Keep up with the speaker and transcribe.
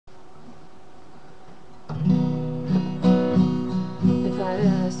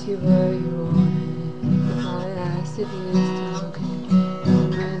asked you what you wanted, if I asked if you still cared,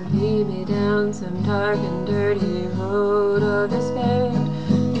 when lead me down some dark and dirty road of despair,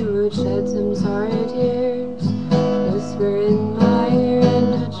 you would shed some sorry tears, whisper in my ear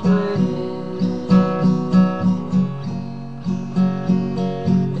and touch my hand.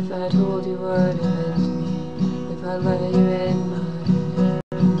 If I told you what it meant to me, if I let you in my head,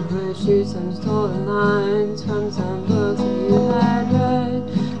 you would shoot some stolen lines from some books that you had read,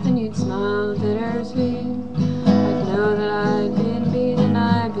 and you'd smile bittersweet. I'd know that I'd been beaten,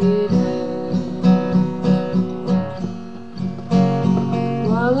 I'd be dead.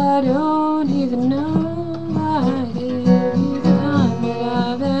 Well, I don't even know why I give you the time that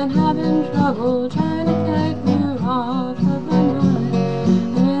I've been having trouble trying to get you off of my mind.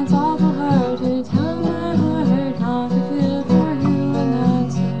 And it's awful hard to tell my heart not to feel for you, and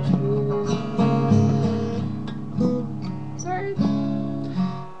that's so true. Sorry.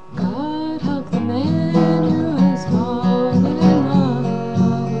 God help the man who has fallen in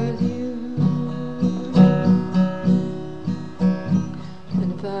love with you. And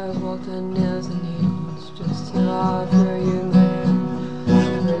if I walked on nails and needles just to offer you my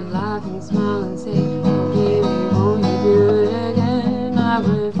hand, you would laugh and smile and say, oh baby, won't you do it again? I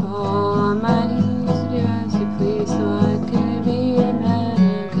would fall on my knees to do as you please, so I could be your man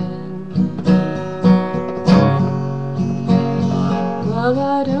again. Well,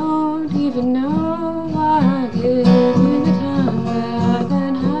 I don't even know why I give you the time, but I've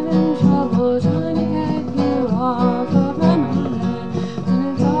been having trouble trying to get you off of my mind. And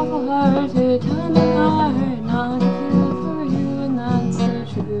it's awful hard to tell my heart not to feel for you, and that's the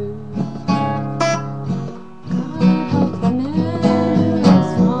truth. God help the man who has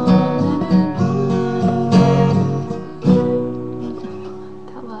fallen in love.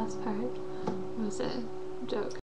 That last part was a joke.